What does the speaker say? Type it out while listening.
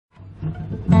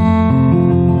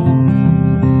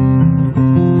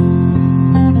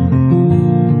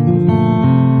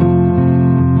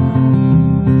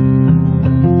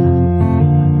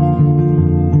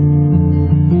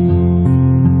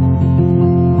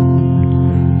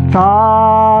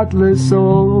thoughtless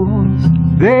souls.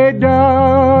 They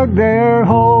dug their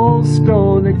holes,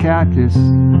 stole the cactus,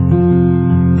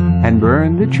 and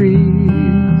burned the trees.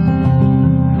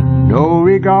 No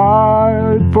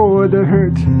regard for the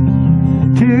hurt,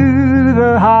 to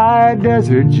the high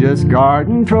desert, just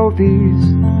garden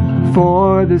trophies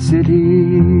for the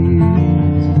cities.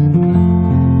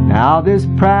 Now this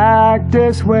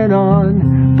practice went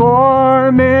on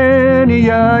for many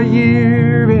a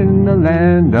year in the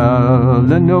land of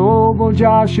the noble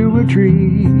Joshua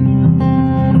Tree,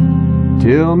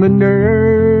 till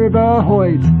Minerva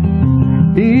Hoyt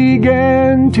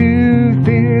began to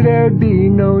fear there'd be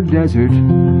no desert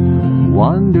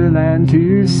wonderland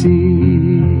to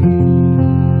see.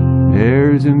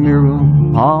 There's a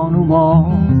mural on a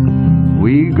wall,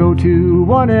 we go to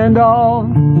one and all,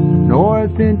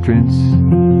 north entrance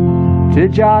to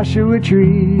Joshua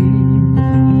Tree.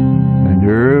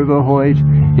 Minerva Hoyt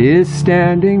is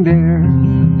standing there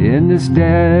in this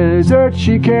desert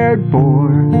she cared for.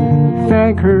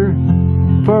 Thank her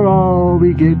for all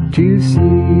we get to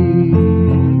see.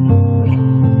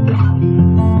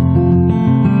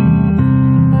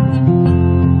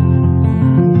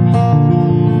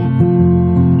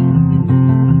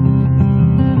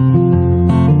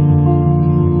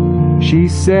 She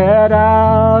set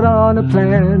out on a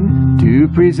plan to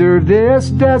preserve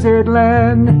this desert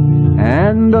land,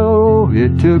 and though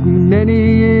it took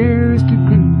many years to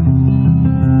do,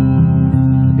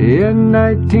 in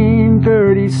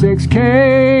 1936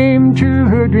 came true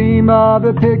her dream of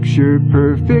a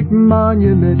picture-perfect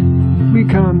monument we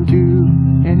come to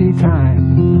any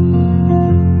time.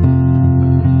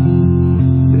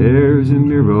 There's a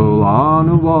mural on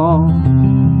a wall,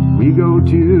 we go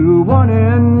to one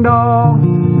and all,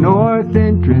 north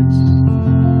entrance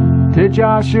to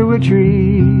Joshua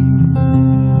Tree.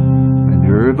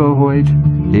 Minerva Hoyt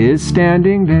is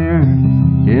standing there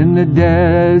in the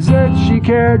desert she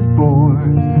cared for.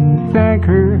 Thank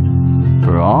her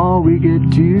for all we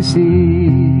get to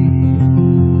see.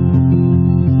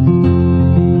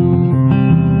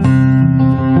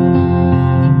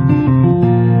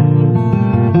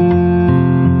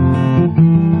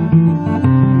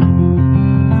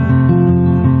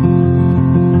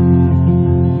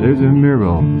 There's a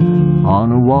mural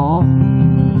on a wall,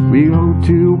 we go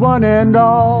to one and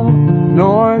all,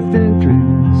 north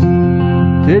entrance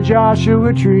to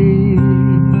Joshua Tree.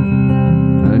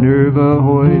 Minerva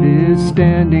Hoyt is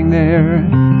standing there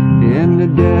in the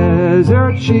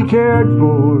desert she cared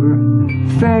for.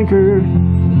 Thank her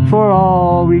for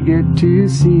all we get to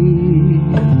see.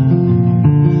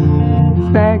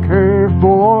 Thank her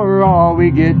for all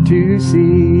we get to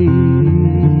see.